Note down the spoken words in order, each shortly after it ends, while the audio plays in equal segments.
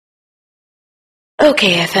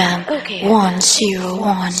okayfm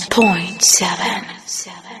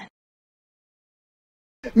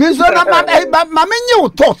 101.7. Means my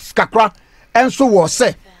thoughts kakra and so was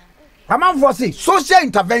say. I'm for say social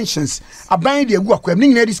interventions are buying the work when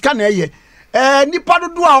you scan ye. Nipa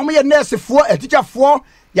do a me nurse for a teacher for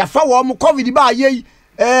ya fa wo mo covid ba ye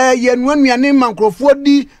ye nuanuane mankrofo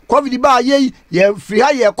di covid ba ye ye free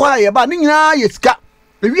ha ye kwa ye ba ni nyina ye sika.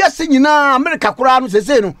 Wi ase nyina America kura no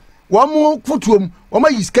sese no wo mo fotuom wo ma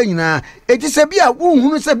yiska nyina eti se bia wo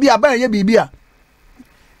hunu se bia ba ye bibia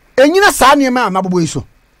enyina saa ne ma mabobo iso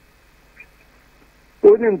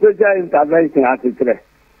Unim social intervention at the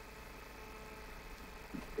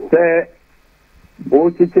say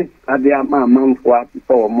OTT at the amount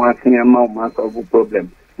for marking amount of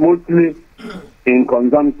problem, mostly in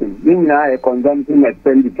consumption. We now a consumption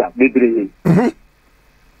expenditure,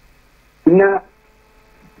 now,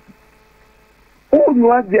 who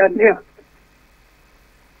knows the idea?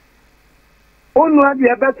 Who knows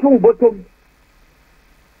the better bottom?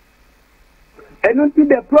 And you see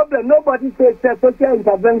the problem, nobody says that social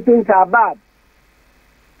interventions are bad.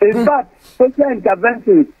 In fact, social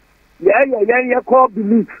interventions, core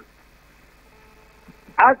belief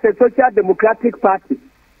as a social democratic party.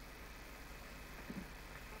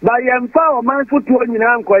 By empower mindful to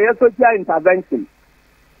an social intervention.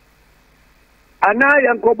 And now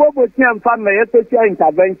young Kobobo family social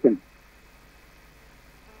intervention.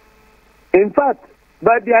 In fact,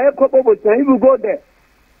 by the Kobobo, if you go there,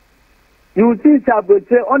 you will see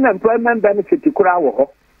unemployment benefit to Kurawo.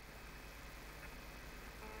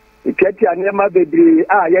 Nketia nema bebre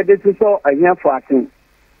ye de so anya fasin.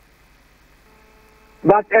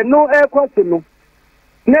 But no air cost no.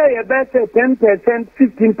 Na ye better 10%,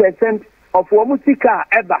 15% of womusika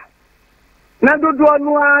eba. Na dodo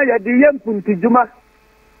no a ye de yempunti juma.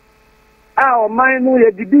 O man no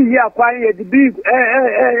ye de bi here kwan ye de bi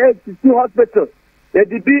hospital. Ye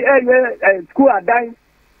de bi school adan.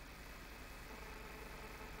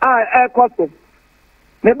 Air cost.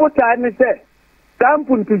 Ne bota ni say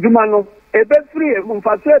Sampun to Jumano, a bit free,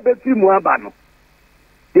 Mumfaso, a bit free Muabano.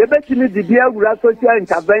 The betting is the dear social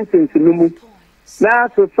interventions in Numu. Now,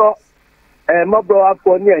 so mobile up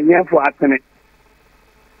for near here for Athene.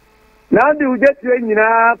 Now, they will get you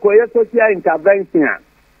for social intervention.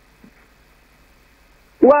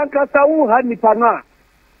 One Casau had Nipana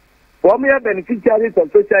for mere beneficiaries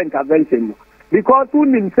of social intervention because who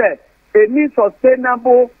himself a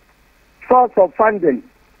sustainable source of funding.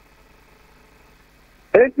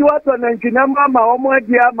 Eti wato na nkinama ma omo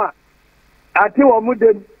adiama ati omo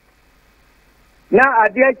dem na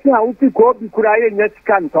ade aki a wuti ko bi kura ye nya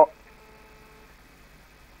sika nto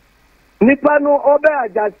nipa no obe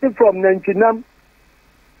adjust from nkinam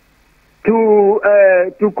to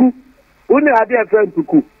tuku uni ade friend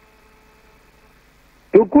tuku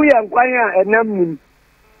ya nkwanya enam nim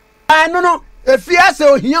no efiase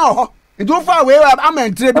ohia ho idu fa we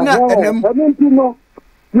amantre bi na enam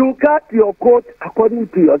You cut your coat according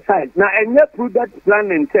to your size. Now, and your prudent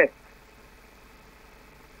planning say,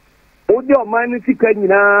 Odio manifika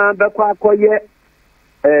nyina bekwa akoye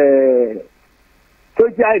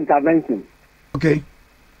social intervention. Okay.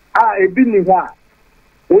 Ebi ni ha.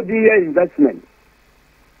 Odi investment.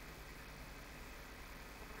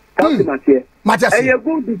 Kasi matie. Matasi. You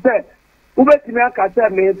go to say, ubetimi aka say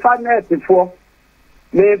me finance for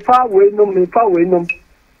me fa we no.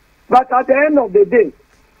 But at the end of the day,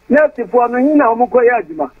 yes, if one in our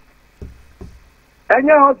Mukoyajima. And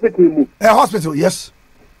your hospital. A hospital, yes.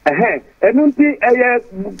 And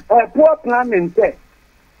a poor planning say,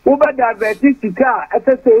 Uber diabetic car at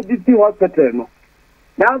a CDC hospital.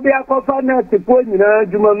 Now they are confined to point in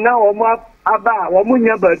Juma now or more about or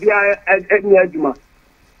Munya Badia and Yajuma.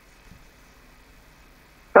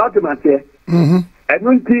 Ultimately, and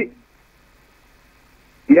Munti,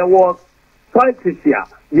 you was choices here,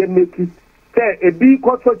 you make it. Say a big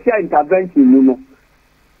social intervention, you know.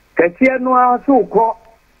 Kasia no also call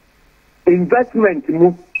investment, you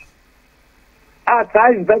know. After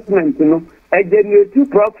investment, you know, a generate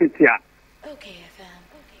profit here.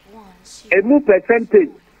 A new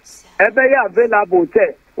percentage. Every available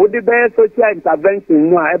say, would the best social intervention,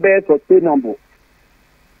 no, a best sustainable.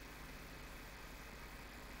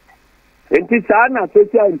 It is an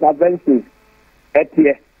social intervention at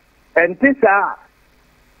here. And this are.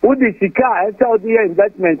 Who the Sika and Saudi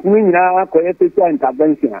investment mean now social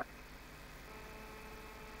intervention?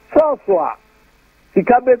 So far,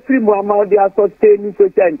 Sika be free Muhammad sustain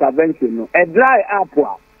social intervention. A dry up.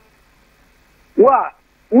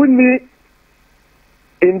 Who need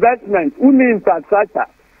investment, who need infrastructure,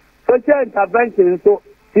 social intervention. So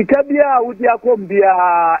sika bia wudi akom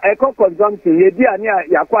bia eco consumption yedi ani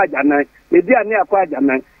yakwa ajanan yedi ani yakwa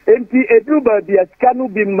ajanan enti eduba bia sika no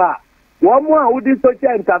bi ma wo mo a wudi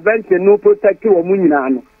social intervention no protect wo mu nyina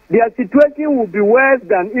no their situation will be worse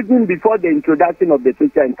than even before the introduction of the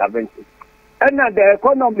social intervention. And the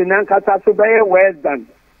economy nankasa so be worse than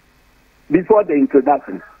before the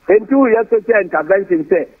introduction. And two years social intervention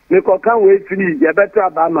say, me ko kan we free, you better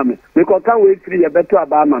abama me. Me ko kan we free, you better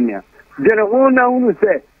abama me. Then who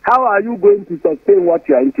say, how are you going to sustain what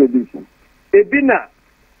you are introducing? Ebina,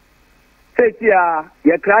 say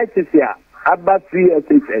your crisis here, about 3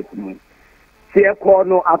 SHS. See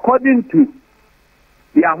according to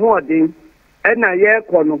your hoarding, and a year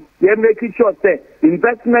corner, you're making sure that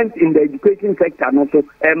investment in the education sector and also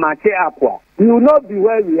a market aqua. We will not be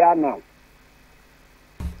where we are now.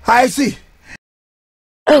 I see.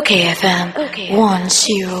 OKFM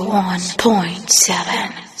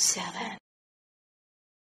 101.7.